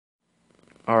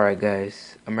Alright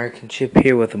guys, American Chip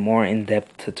here with a more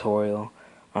in-depth tutorial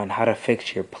on how to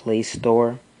fix your Play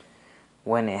Store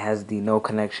when it has the no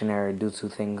connection error due to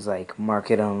things like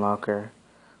Market Unlocker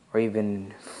or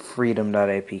even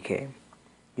Freedom.apk.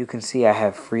 You can see I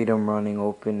have Freedom running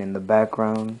open in the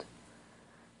background,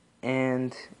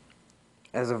 and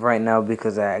as of right now,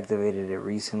 because I activated it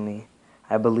recently,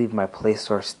 I believe my Play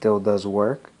Store still does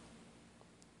work,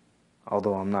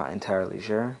 although I'm not entirely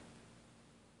sure.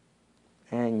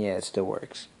 And yeah, it still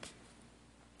works.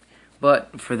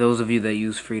 But for those of you that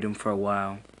use Freedom for a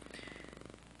while,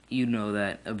 you know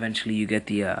that eventually you get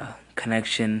the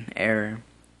connection error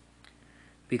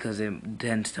because it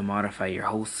tends to modify your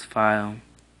host file,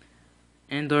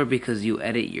 and or because you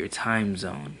edit your time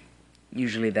zone.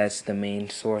 Usually that's the main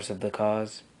source of the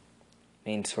cause.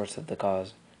 Main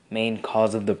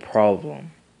cause of the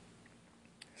problem.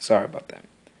 Sorry about that.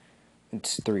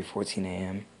 It's 3:14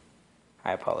 a.m.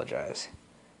 I apologize.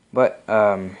 But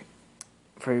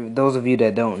for those of you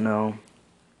that don't know,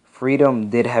 Freedom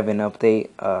did have an update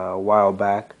a while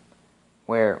back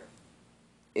where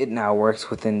it now works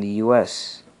within the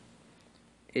US.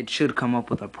 It should come up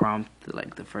with a prompt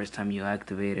like the first time you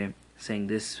activate it saying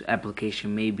this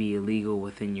application may be illegal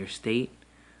within your state.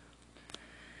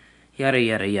 Yada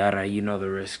yada yada, you know the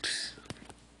risks.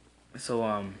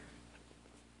 So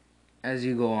as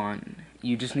you go on,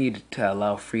 you just need to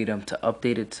allow Freedom to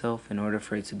update itself in order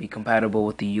for it to be compatible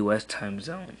with the US time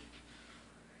zone.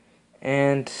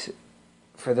 And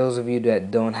for those of you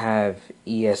that don't have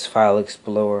ES File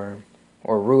Explorer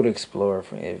or Root Explorer,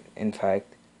 in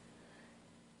fact,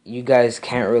 you guys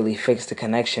can't really fix the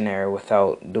connection error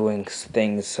without doing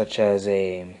things such as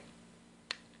a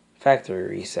factory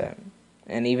reset.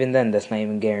 And even then, that's not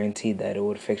even guaranteed that it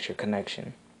would fix your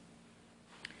connection.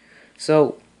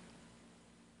 So,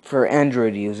 for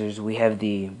Android users, we have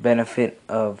the benefit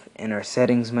of, in our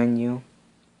settings menu,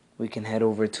 we can head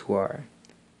over to our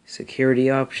security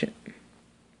option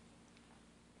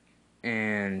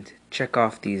and check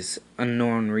off these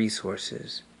unknown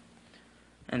resources.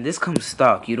 And this comes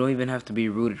stock. You don't even have to be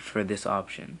rooted for this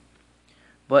option.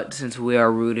 But since we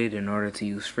are rooted in order to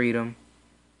use Freedom,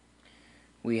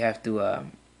 we have to,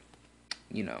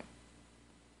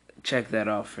 check that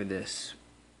off for this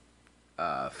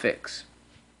fix.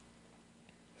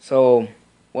 So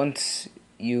once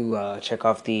you check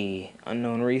off the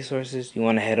unknown resources, you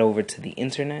want to head over to the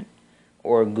internet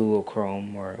or Google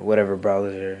Chrome or whatever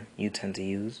browser you tend to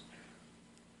use.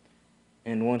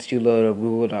 And once you load up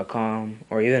google.com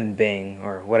or even Bing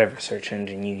or whatever search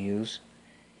engine you use,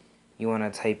 you want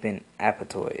to type in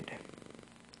Apatoide.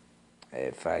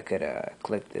 If I could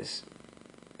click this,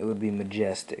 it would be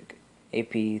majestic.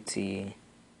 Aptoide,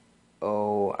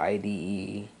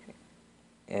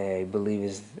 I believe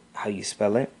is how you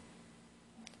spell it.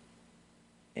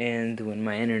 And when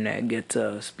my internet gets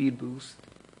a speed boost,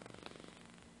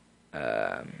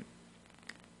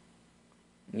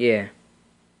 yeah.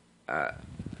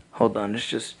 Hold on, it's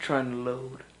just trying to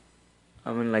load.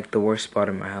 I'm in like the worst spot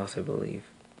in my house, I believe.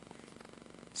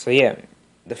 So yeah,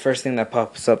 the first thing that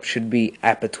pops up should be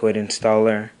Apatoide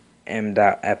installer,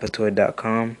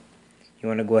 m.apatoide.com. You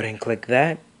want to go ahead and click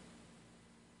that.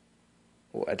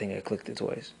 Oh, I think I clicked it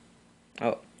twice.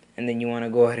 Oh, and then you want to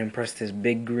go ahead and press this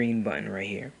big green button right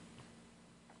here.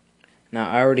 Now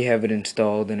I already have it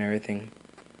installed and everything,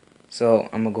 so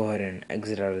I'm gonna go ahead and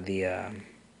exit out of the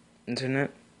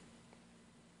internet,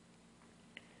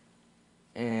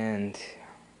 and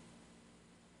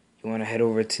you want to head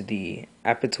over to the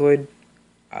Apatoide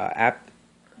app,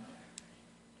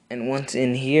 and once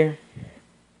in here,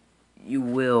 you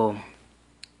will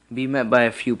be met by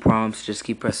a few prompts. Just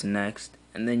keep pressing next,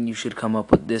 and then you should come up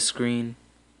with this screen.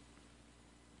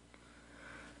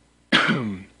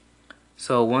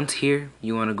 So once here,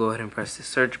 you want to go ahead and press the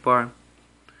search bar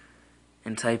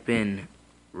and type in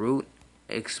Root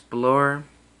Explorer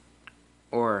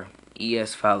or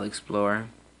ES File Explorer.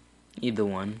 Either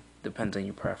one, depends on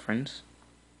your preference.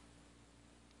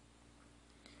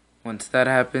 Once that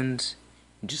happens,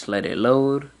 just let it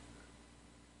load.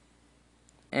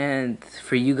 And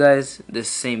for you guys, the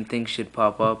same thing should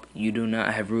pop up. You do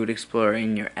not have Root Explorer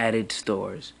in your added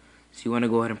stores. So you want to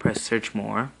go ahead and press search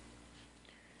more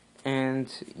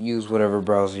and use whatever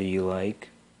browser you like.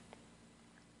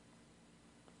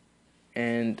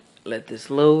 And let this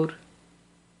load.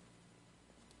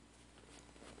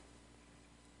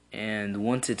 And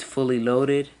once it's fully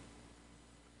loaded,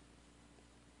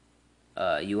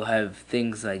 you'll have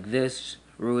things like this: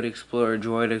 Root Explorer,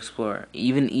 Droid Explorer,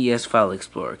 even ES File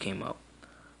Explorer came up.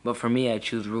 But for me, I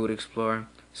choose Root Explorer,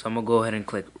 so I'm going to go ahead and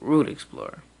click Root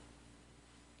Explorer.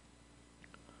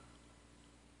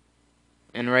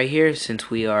 And right here, since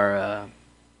we are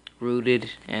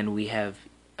rooted and we have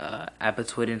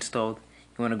Apatoide installed,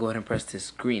 you want to go ahead and press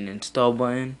this green install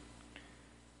button.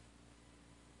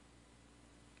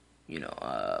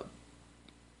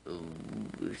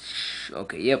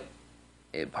 Okay, yep,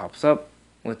 it pops up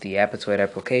with the Apatoide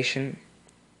application.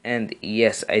 And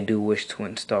yes, I do wish to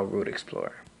install Root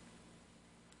Explorer.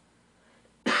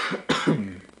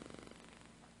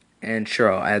 And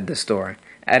sure, I'll add the store.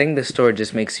 Adding the store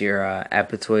just makes your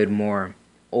Apatoide more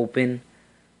open.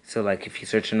 So like if you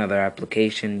search another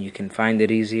application, you can find it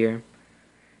easier.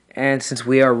 And since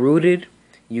we are rooted,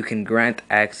 you can grant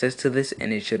access to this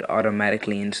and it should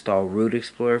automatically install Root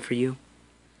Explorer for you.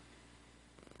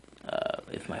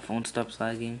 If my phone stops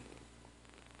lagging.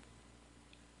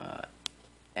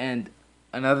 And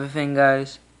another thing,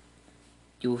 guys,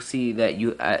 you'll see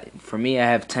that for me, I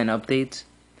have 10 updates.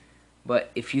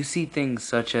 But if you see things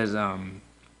such as I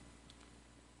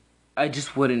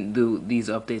just wouldn't do these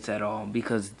updates at all,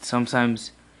 because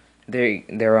sometimes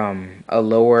they're a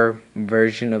lower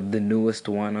version of the newest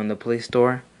one on the Play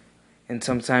Store, and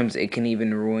sometimes it can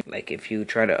even ruin, like if you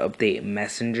try to update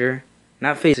Messenger,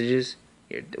 not messages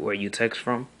where you text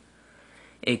from,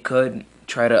 it could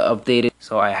try to update it.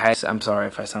 So I'm sorry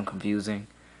if I sound confusing.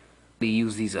 They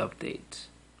use these updates.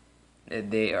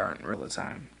 They aren't real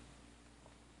time.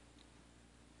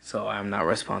 So I'm not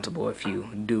responsible if you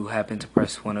do happen to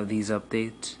press one of these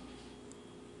updates.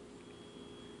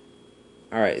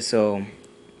 Alright, so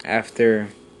after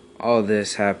all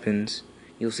this happens,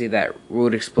 you'll see that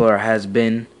Root Explorer has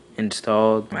been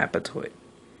installed. Apatoide.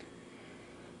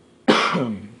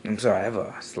 I'm sorry, I have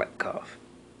a slight cough.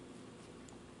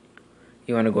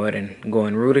 You want to go ahead and go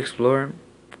in Root Explorer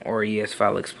or ES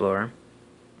File Explorer.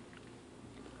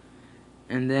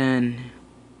 And then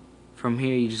from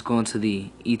here you just go into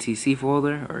the etc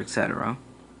folder or etc.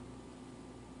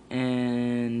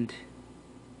 And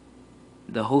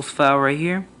the host file right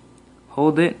here,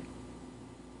 hold it,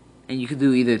 and you can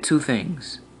do either two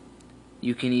things.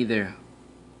 You can either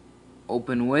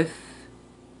open with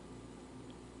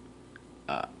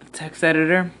text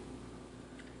editor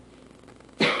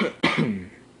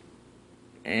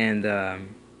and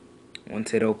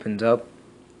once it opens up,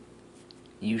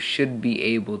 you should be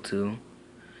able to,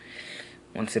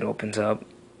 once it opens up,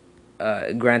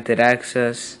 granted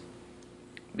access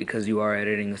because you are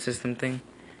editing a system thing,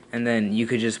 and then you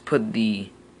could just put the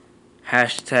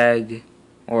hashtag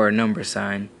or a number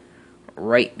sign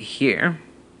right here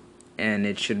and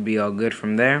it should be all good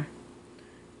from there,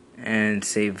 and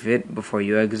save it before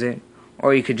you exit.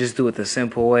 Or you could just do it the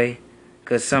simple way,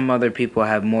 because some other people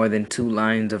have more than 2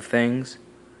 lines of things.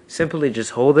 Simply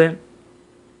just hold it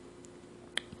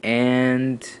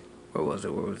and where was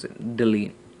it?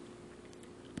 Delete.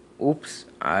 Oops,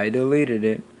 I deleted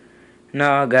it.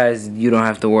 No, guys, you don't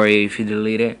have to worry if you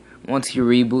delete it. Once you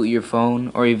reboot your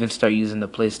phone or even start using the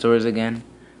Play Stores again,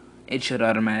 it should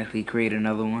automatically create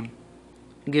another one.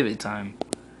 Give it time.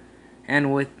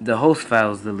 And with the host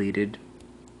files deleted,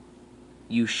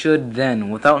 you should then,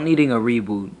 without needing a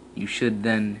reboot, you should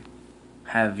then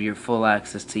have your full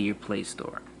access to your Play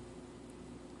Store.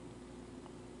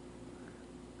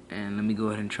 And let me go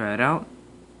ahead and try it out.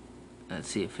 Let's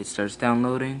see if it starts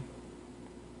downloading.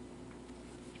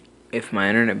 If my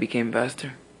internet became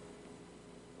faster.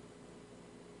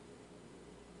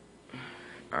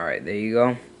 Alright, there you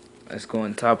go. Let's go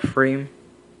in top frame.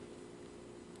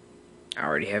 I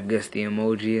already have guessed the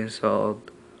emoji installed.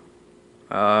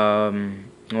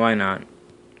 Why not?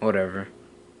 Whatever.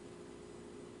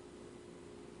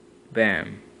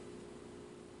 Bam.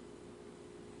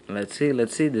 Let's see.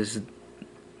 This is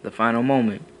the final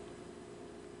moment.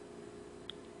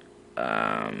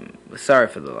 Sorry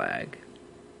for the lag.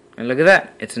 And look at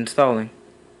that. It's installing.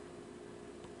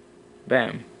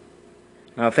 Bam.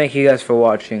 Now, thank you guys for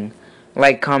watching.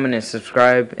 Like, comment, and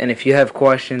subscribe. And if you have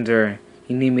questions or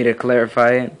you need me to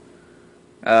clarify it,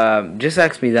 just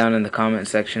ask me down in the comment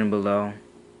section below.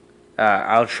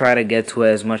 I'll try to get to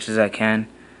it as much as I can.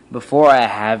 Before I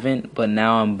haven't, but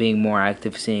now I'm being more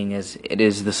active, seeing as it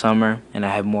is the summer and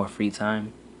I have more free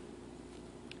time.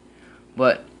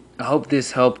 But I hope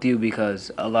this helped you,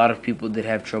 because a lot of people did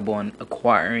have trouble on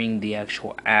acquiring the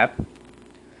actual app.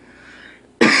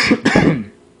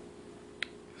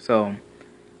 So,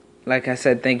 like I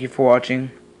said, thank you for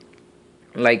watching.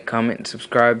 Like, comment, and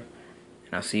subscribe,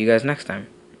 and I'll see you guys next time.